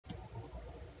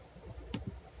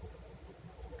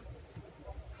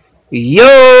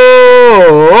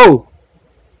Yo!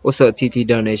 What's up, TT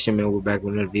Donation, man? We're back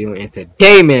with another video, and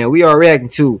today, man, we are reacting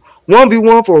to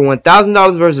 1v1 for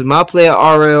 $1,000 versus MyPlayer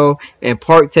IRL and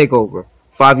Park Takeover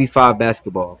 5v5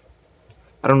 basketball.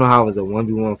 I don't know how it was a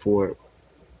 1v1 for it.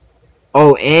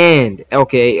 Oh, and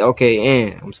okay,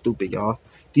 and I'm stupid, y'all.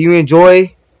 Do you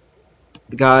enjoy,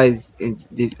 guys?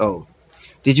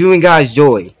 Did you guys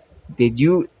enjoy? Did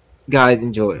you guys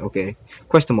enjoy? Okay,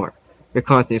 question mark. Your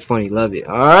content funny, love it.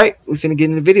 Alright, we finna get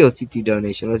in the video, TT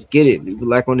Donation. Let's get it. Leave a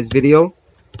like on this video.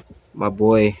 My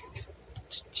boy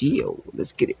Gio.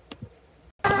 Let's get it.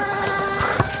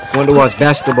 Wanted to watch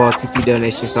basketball, TT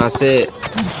Donation, so I said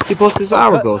he posted this an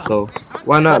hour ago, so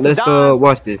why not? Let's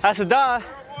watch this. That's a Don.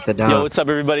 Yo, what's up,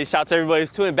 everybody? Shout out to everybody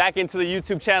who's tuning back into the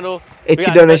YouTube channel. Hey,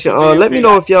 TT Donation, let me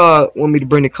know if y'all want me to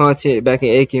bring the content back in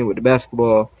Aiken with the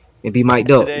basketball and be mic'd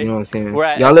up. You know what I'm saying?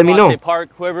 Y'all let me know.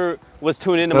 Park, whoever was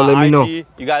tuned into my IG,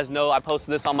 you guys know I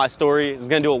posted this on my story. It's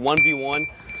gonna do a 1v1,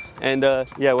 and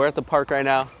yeah, we're at the park right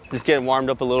now, just getting warmed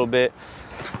up a little bit.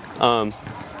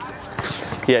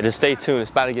 Yeah, just stay tuned. It's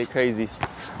about to get crazy.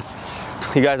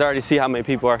 You guys already see how many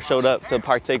people are showed up to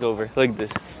Park Takeover. Look at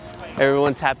this.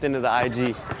 Everyone tapped into the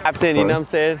IG. Tapped in, you know what I'm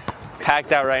saying?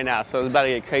 Packed out right now, so it's about to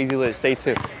get crazy lit. Stay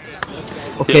tuned.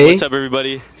 Okay. Yo, what's up,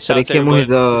 everybody? So they came on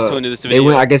his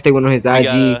I guess they went on his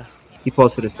IG. He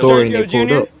posted a story and they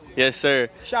pulled up. Yes, sir.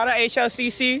 Shout out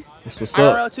HLCC. That's what's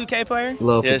up. IRL 2K player.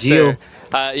 Love yes, for Gio.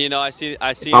 Sir. You know, I see.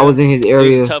 If I was in his area,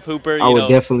 he was a tough hooper. I would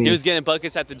definitely. He was getting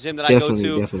buckets at the gym that I go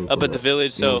to up at the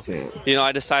village. So, you know,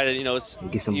 I decided, you know,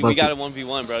 we got a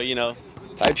 1v1, bro. You know,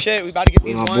 type shit. We about to get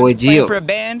this my boy Gio for a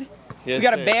band. Yes, we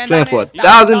got a band playing for $1,000.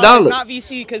 $1,000. Not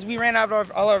VC because we ran out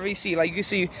of all our VC. Like you can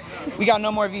see, we got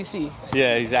no more VC.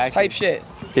 Yeah, exactly. Type shit.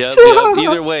 Yep.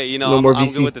 Either way, you know, I'm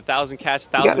good with 1,000 cash,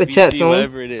 1,000 VC,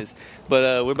 whatever it is.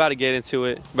 But we're about to get into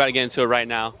it. We're about to get into it right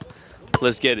now.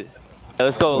 Let's get it.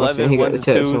 Let's go 11, 1 to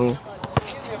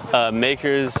 2s,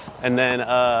 makers, and then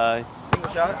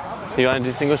single shot. You want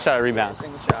to do single shot or rebounds?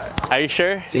 Single shot. Are you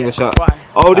sure? Single shot. Why?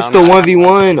 Oh, this is the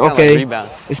 1v1. Okay. Like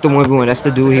it's the 1v1. That's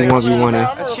the dude he 1v1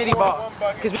 That's shitty ball.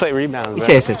 Because we play rebounds. He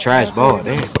said it's a trash ball.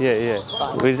 Damn. Yeah.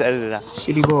 We just edited it out.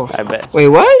 Shitty ball. I bet. Wait,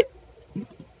 what? We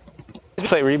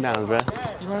play rebounds, bro.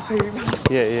 You want to play rebounds?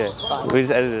 Yeah. We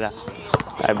just edited it out.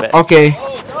 I bet. Okay.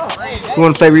 You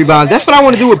want to play rebounds? That's what I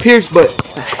want to do with Pierce, but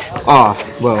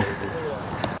well.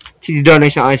 TT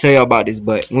Donation, I ain't tell y'all about this,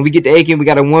 but when we get to Aiken, we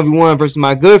got a 1v1 versus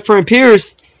my good friend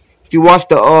Pierce. If you watched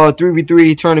the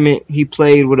 3v3 tournament, he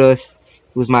played with us.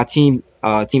 He was my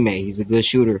teammate. He's a good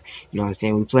shooter. You know what I'm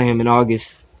saying? We play him in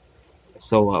August.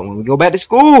 So when we go back to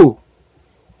school,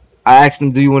 I asked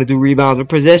him, do you want to do rebounds or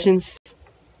possessions?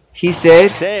 He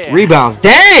said rebounds.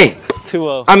 Dang!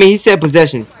 2-0. I mean, he said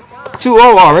possessions.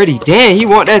 2-0 already. Dang, he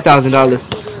want that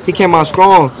 $1,000. He came out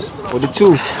strong with the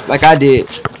 2, like I did.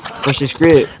 Push the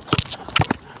script.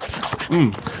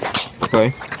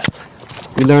 Okay.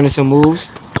 We learning some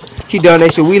moves. T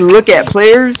Donation, we look at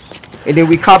players and then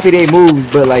we copy their moves,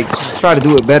 but like try to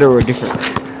do it better or different. You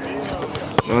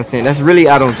know what I'm saying? That's really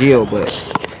out on Gio,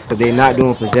 but they're not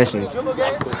doing possessions.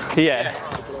 Yeah.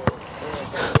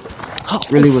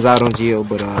 Really was out on Gio,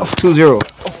 but 2-0.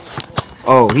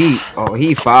 Oh,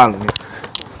 he fouling.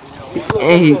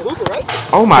 And he.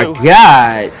 Oh my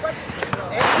God.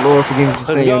 Lord forgive me for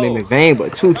saying your name in vain,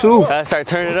 but 2-2. Gotta start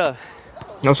turning it up.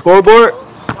 No scoreboard.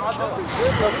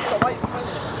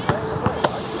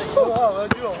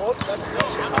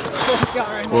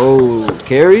 Whoa,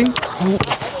 carry.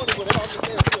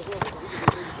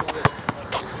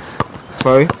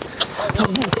 Sorry.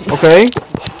 Okay.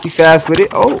 He fast with it.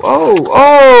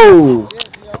 Oh.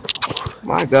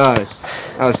 My gosh.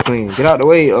 That was clean. Get out the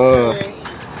way.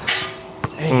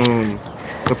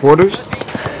 Supporters.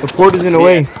 Supporters in the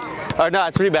way. Oh no,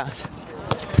 it's rebounds.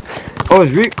 Oh,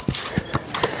 it's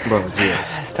bro, yeah.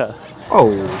 That's tough.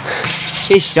 Oh,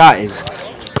 his shot is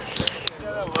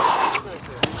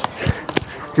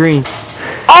green.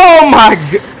 Oh my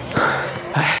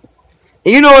God.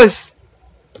 You know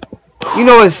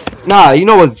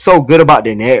what's so good about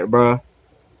the net, bro?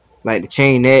 Like the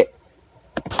chain net.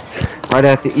 Right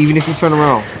after, even if you turn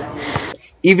around.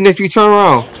 You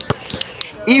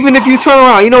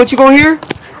know what you're gonna hear?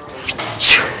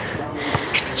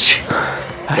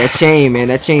 That chain, man.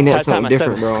 That chain net's something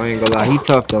different, bro. I ain't gonna lie. He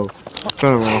tough though.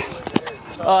 Turn around.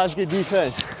 Oh, that's good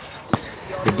defense.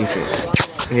 Good defense.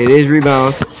 It is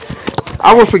rebounds.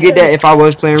 I would forget that if I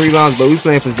was playing rebounds, but we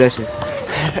playing possessions.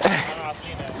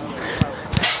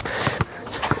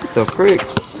 What the frick?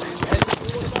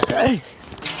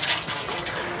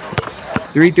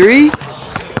 3-3?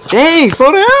 Dang,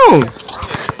 slow down.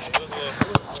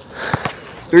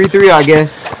 3-3, I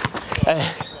guess.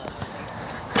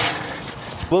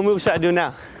 What move should I do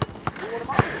now?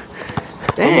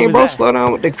 Dang, bro, slow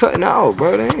down with the cutting out,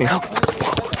 bro. Dang.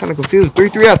 Kind of confused.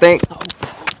 3-3, I think.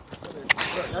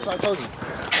 That's what I told you.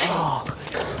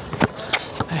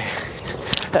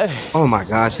 Oh my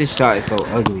gosh, this shot is so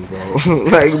ugly, bro.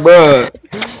 Like, bro,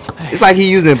 it's like he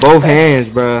using both hands,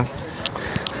 bro.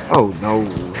 Oh no,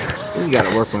 he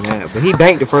gotta work on that. But he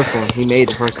banked the first one. He made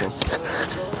the first one.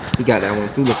 He got that one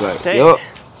too. Look like. Yup.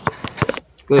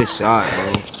 Good shot,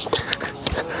 bro.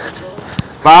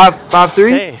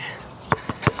 5-3.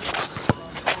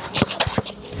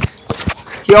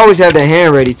 He always had that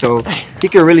hand ready, so he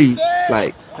could really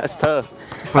like. That's tough.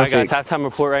 I got halftime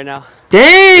report right now.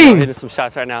 Dang! Hitting some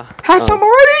shots right now. Halftime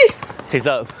already? He's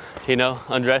up. You know,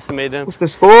 underestimated him. What's the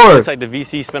score? Looks like the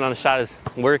VC spent on the shot is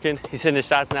working. He's hitting his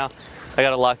shots now. I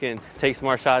gotta lock in, take some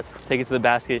more shots, take it to the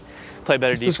basket, play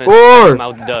better defense. The score? Come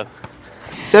out with the dub.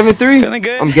 7-3. Feeling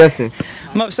good? I'm guessing.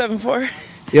 I'm up 7-4.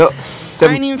 Yep. 7,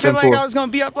 I didn't even feel 7-4. like I was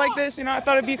gonna be up like this. You know, I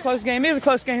thought it'd be a close game. It was a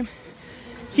close game.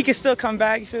 He can still come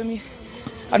back. You feel me?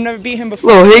 I've never beat him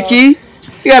before. Little hickey.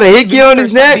 You got a hickey on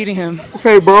his neck. Beating him.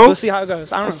 Okay, bro. We'll see how it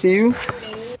goes. I see you.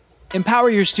 Empower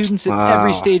your students at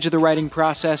every stage of the writing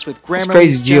process with Grammarly's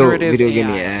crazy generative video AI. Give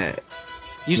me an ad.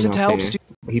 Use it to help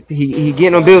students. He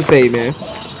getting on bills paid, man.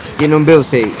 Getting on bills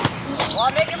paid.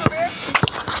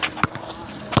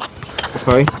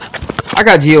 Sorry. I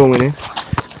got Gio winning.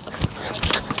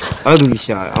 Ugly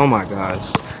shot. Oh my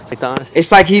gosh.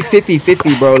 It's like he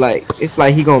 50-50, bro. Like, it's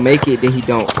like he gonna make it, then he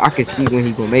don't. I can see when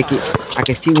he gonna make it. I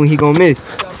can see when he gonna miss.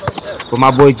 But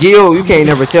my boy Gio, you can't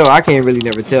never tell. I can't really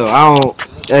never tell. I don't.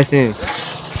 That's him.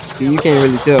 See, you can't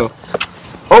really tell.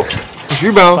 Oh, it's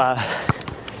rebound.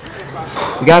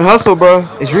 You got to hustle, bro.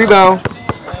 It's rebound.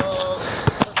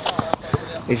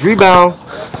 It's rebound.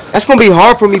 That's gonna be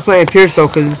hard for me playing Pierce though,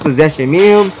 cause it's possession.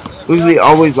 Me and him usually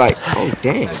always like, oh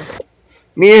dang.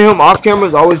 Me and him off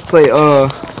cameras always play.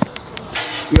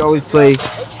 We always play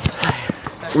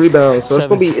rebound, so it's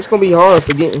gonna be hard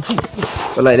for getting.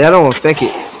 But like that don't affect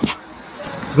it.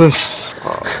 Gosh.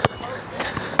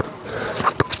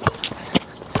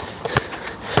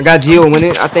 I got Gio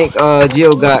winning. I think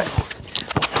Gio got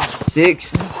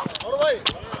 6,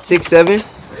 7.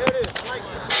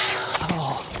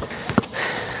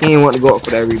 He didn't want to go up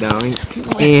for that rebound. He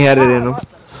ain't had it in him.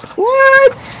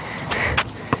 What?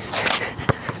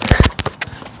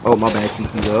 Oh, my bad.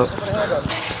 TT up.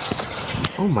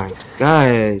 Oh my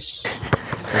gosh.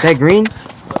 Is that green?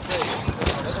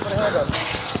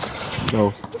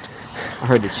 No. I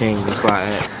heard the chain. That's why I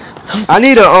asked. I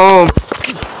need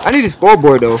a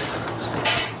scoreboard though.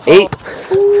 8.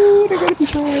 Ooh, they're gonna be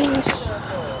trash.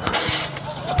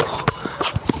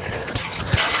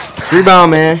 It's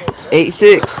rebound, man.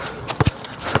 8-6.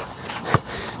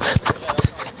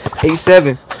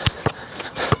 8-7.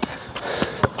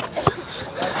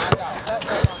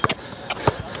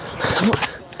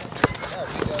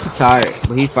 He's tired,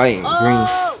 but he fighting. Green.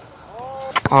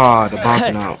 Oh, the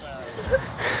bouncing out.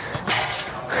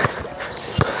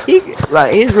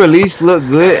 Like his release look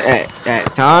good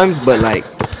at times, but like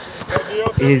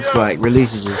his like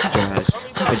release is just trash.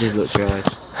 It just look trash.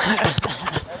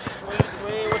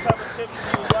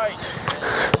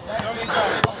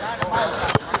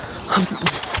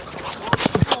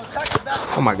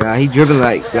 Oh my god, he dribbling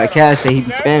like Cash said he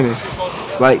be spamming.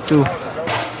 Like too.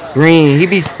 Green, he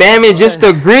be spamming just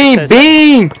the green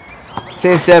beam.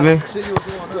 10-7.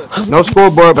 No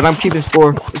scoreboard, but I'm keeping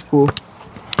score. It's cool.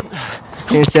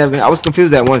 10-7. I was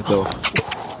confused at once though.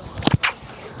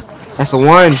 That's a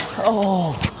 1.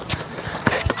 Oh.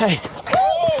 Hey.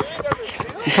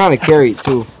 He kind of carried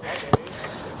too.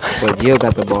 But Gio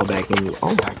got the ball back in you.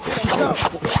 Oh my god.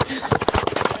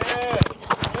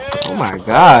 Oh my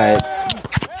god.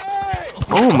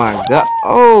 Oh my god.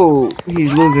 Oh,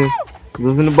 he's losing.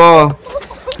 Losing the ball.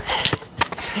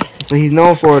 That's what he's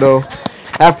known for though.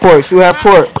 Half court. Shoot half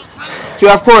court. Shoot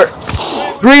half court.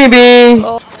 Green bean.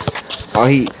 Oh,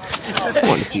 I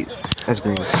want to see. That's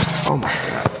green. Oh my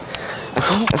god.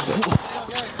 That's an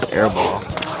air ball.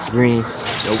 Green.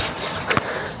 Nope.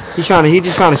 He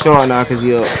just trying to show out now because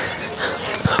he up.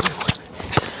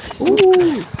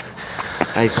 Ooh.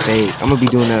 Nice fade. I'm gonna be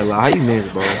doing that a lot. How you miss,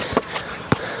 bro?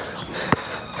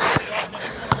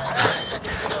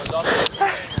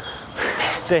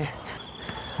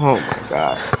 Oh my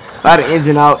god. A lot of ins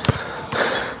and outs.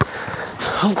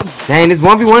 Dang, this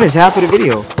 1v1 is half of the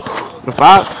video. The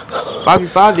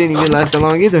 5v5 didn't even last that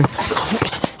long either.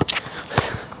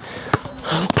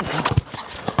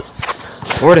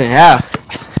 More than half.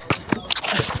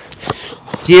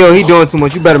 Gio, he doing too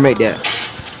much. You better make that.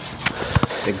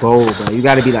 The goal, bro. You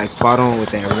gotta be like spot on with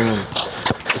that rim.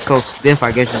 It's so stiff,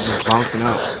 I guess it's just bouncing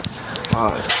out.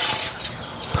 Pause.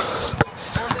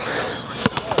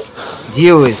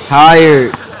 Gio is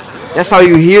tired. That's all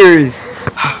you hear is.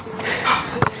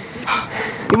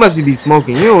 He must be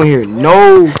smoking. You don't hear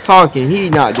no talking. He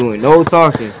not doing no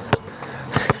talking.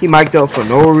 He mic'd up for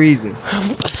no reason.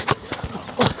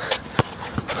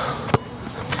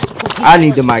 I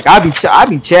need the mic. I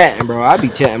be chatting, bro. I be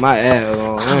chatting my ass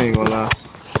off. I ain't gonna lie.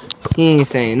 He ain't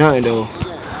saying nothing though.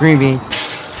 Green bean.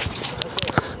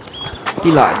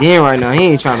 He locked in right now. He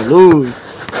ain't trying to lose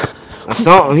or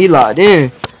something. He locked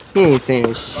in. He ain't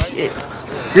saying shit.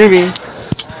 Green bean.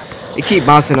 It keep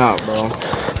bouncing out, bro.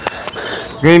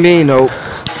 Green bean, nope.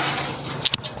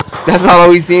 That's all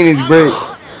we seen is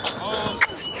bricks.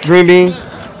 Green bean.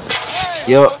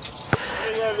 Yup.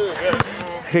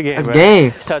 Good game, that's bro.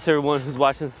 game. Shout out to everyone who's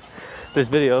watching this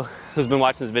video, who's been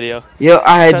watching this video. Yep,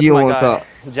 I had Gio on top.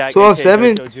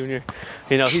 12-7.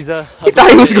 You know, he's a he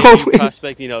thought he was going to win.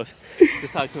 Prospect, you know.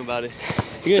 Just talk to him about it.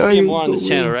 You're going to see him more on this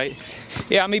channel, right?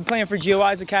 Yeah, I'm going to be playing for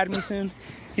GOI's Academy soon.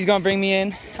 He's going to bring me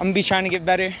in. I'm going to be trying to get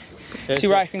better. See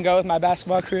where I can go with my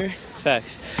basketball career.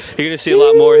 Facts. You're going to see a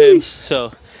lot more of him.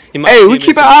 So, hey, we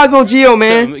keeping eyes on Gio,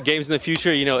 man. Games in the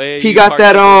future, you know, AAU, he got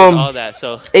that all that.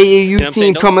 So, AAU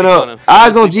team coming up.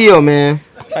 Eyes on Gio, man.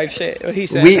 Type shit. What he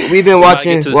said. We've been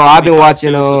watching. Well, I've been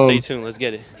watching. So stay tuned. Let's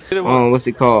get it. What's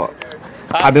it called?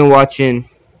 I've been watching.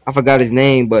 I forgot his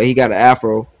name, but he got an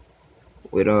afro.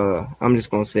 With I'm just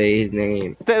gonna say his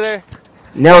name. Stay there.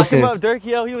 Nelson. He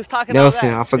was talking Nelson.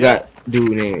 about that. I forgot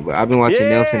dude's name, but I've been watching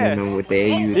Nelson and them with the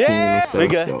AAU team and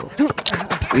stuff. So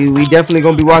we definitely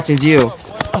gonna be watching Gio.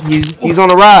 He's on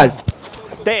the rise.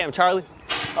 Damn, Charlie.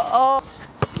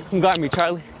 You got me,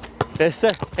 Charlie. Yes,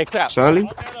 sir. Hey, clear out. Charlie?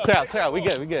 Clear out. We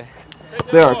good.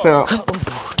 Clear out.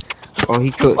 Oh,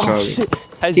 he cooked Charlie.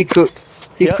 He cooked.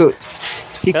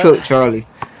 He cooked Charlie.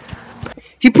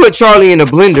 He put Charlie in a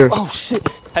blender. Oh shit.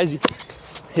 Has he?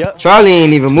 Yep. Charlie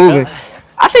ain't even moving.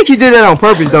 I think he did that on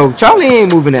purpose though. Charlie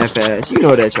ain't moving that fast. You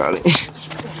know that, Charlie.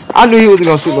 I knew he wasn't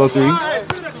gonna shoot no three.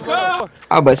 I was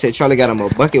about to say Charlie got him a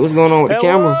bucket. What's going on with the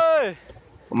camera?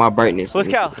 My brightness. Let's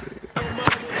Cal.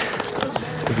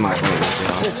 It's my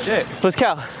brightness, y'all. Let's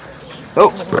Cal.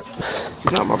 Oh,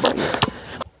 it's not my brightness.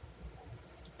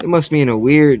 It must be in a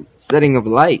weird setting of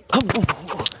light.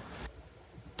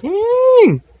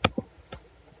 Dang.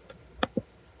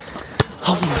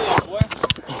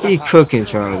 He cooking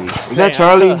Charlie. Is that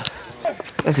Charlie?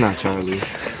 That's not Charlie.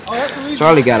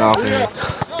 Charlie got off him.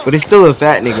 But it's still a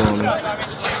fat nigga on him.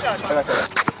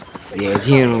 Yeah,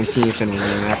 GN on team finna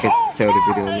win. I can tell the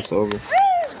video was over.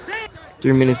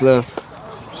 3 minutes left.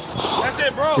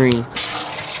 Green.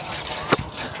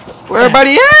 Where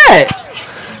everybody at?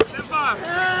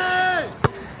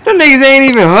 Them niggas ain't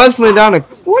even hustling down the...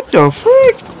 What the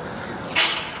frick?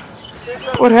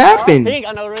 What happened? He ain't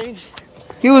got no range.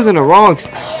 He was in the wrong...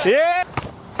 Yeah.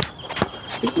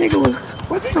 This nigga was...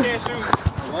 What the...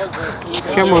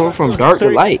 Camera went from dark to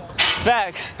light.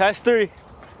 Facts. That's 3.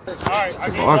 The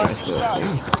ball got stuff.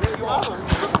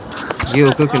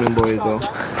 Gio cooking them boys though.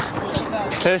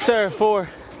 Yes, sir. 4.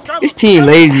 This team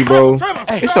lazy, bro.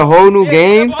 It's a whole new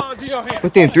game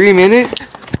within 3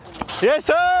 minutes. Yes,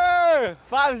 sir.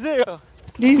 5-0.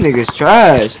 These niggas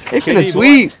trash. They finna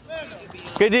sweep.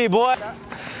 Good D, boy.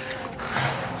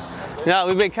 No,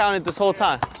 we've been counting this whole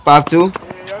time. 5-2.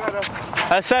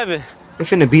 That's 7. They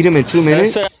finna beat him in 2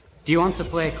 minutes. Yes, do you want to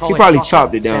play college He probably soccer?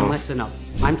 chopped it down. Then listen up.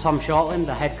 I'm Tom Shortland,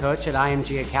 the head coach at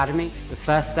IMG Academy. The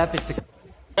first step is to...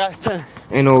 That's 10.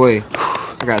 Ain't no way.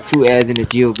 I got 2 ads in the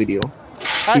Gio video.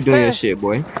 Keep doing your shit,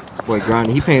 boy. Boy,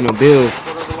 grinding. He paying no bills.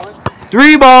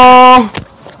 3 ball.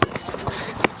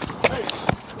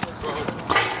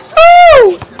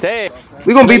 Woo! Damn.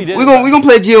 We gonna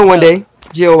play Gio one day.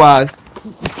 Gio wise.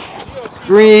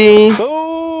 Green.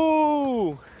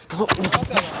 Ooh.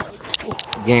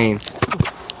 Game.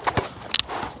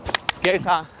 Game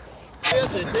time.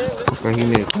 Okay, he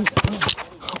missed.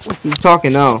 He's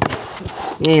talking now.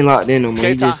 He ain't locked in no more.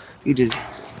 He just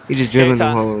dribbling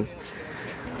them hoes.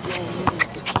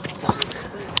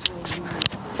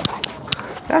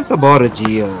 That's the ball to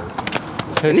Gio.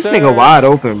 And this nigga wide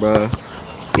open, bro.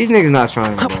 These niggas not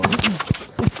trying, bro.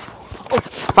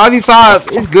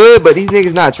 5v5 is good, but these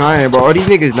niggas not trying, bro. All these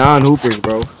niggas non-hoopers,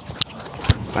 bro.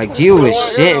 Like, Gio is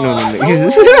shitting on them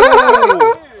niggas.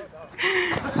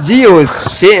 Gio is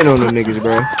shitting on them niggas,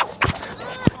 bro.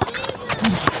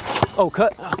 Oh,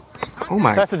 cut. Oh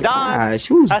my gosh.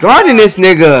 Who's guarding this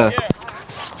nigga?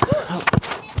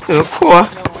 Of course.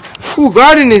 Who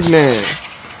guarding this man?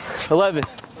 11.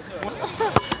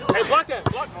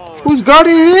 Who's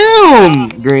guarding him?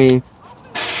 Green.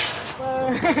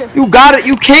 You got it.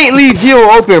 You can't leave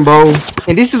Gio open, bro.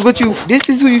 And this is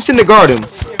who you send to guard him.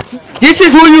 This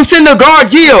is who you send to guard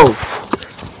Gio.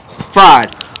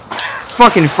 Fried.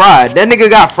 Fucking fried. That nigga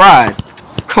got fried.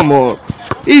 Come on.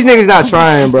 These niggas not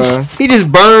trying, bro. He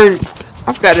just burned.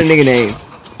 I forgot the nigga name.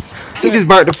 He just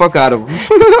burnt the fuck out of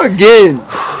him. Again.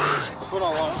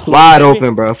 Wide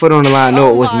open, bro. Foot on the line.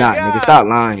 No, it was not, nigga. Stop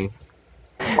lying.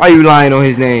 Why you lying on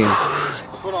his name?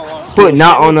 Put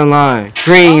not on the line.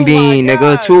 Green bean,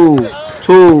 nigga.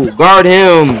 Two. Guard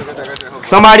him.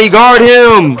 Somebody guard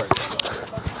him.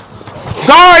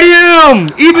 Guard him.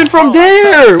 Even from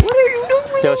there. What are you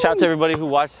doing? Yo, shout out to everybody who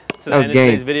watched to the end of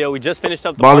today's video. We just finished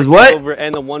up the ball is what? Takeover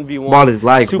and the 1v1. Ball is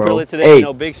life, super bro. lit today. Hey. You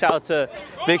know, big shout out to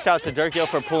Jerkio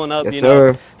for pulling up. Yes, you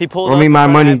know, sir. he pulled Run up me my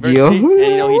money, Gio. And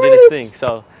you know, he did his thing.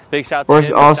 So big shout out to him.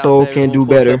 First also can do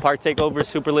better. Park Takeover,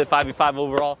 super lit 5v5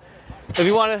 overall. If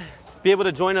you want to be able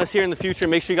to join us here in the future,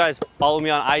 make sure you guys follow me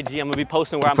on IG. I'm gonna be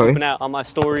posting where I'm pooping out on my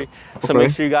story. So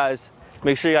make sure you guys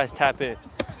tap in.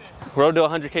 Road to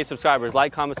 100K subscribers.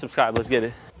 Like, comment, subscribe. Let's get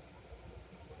it.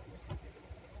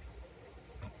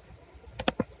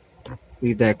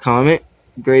 Leave that comment.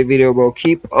 Great video, bro.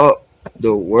 Keep up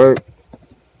the work.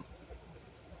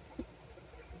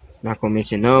 Not gonna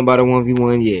mention nothing about a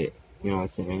 1v1 yet. You know what I'm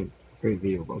saying? Great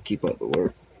video, bro. Keep up the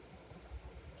work.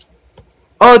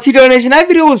 Oh, TTT Nation, that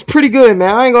video was pretty good,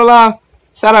 man. I ain't gonna lie.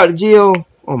 Shout out to Gio.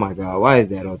 Oh my god, why is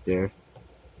that up there?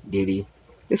 Diddy.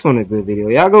 This one a good video.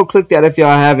 Y'all go click that if y'all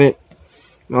haven't.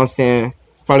 You know what I'm saying?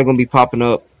 It's probably gonna be popping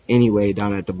up anyway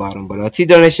down at the bottom. But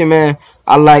TTT Nation, man,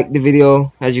 I like the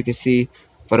video, as you can see.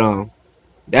 But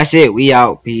that's it. We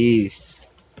out. Peace.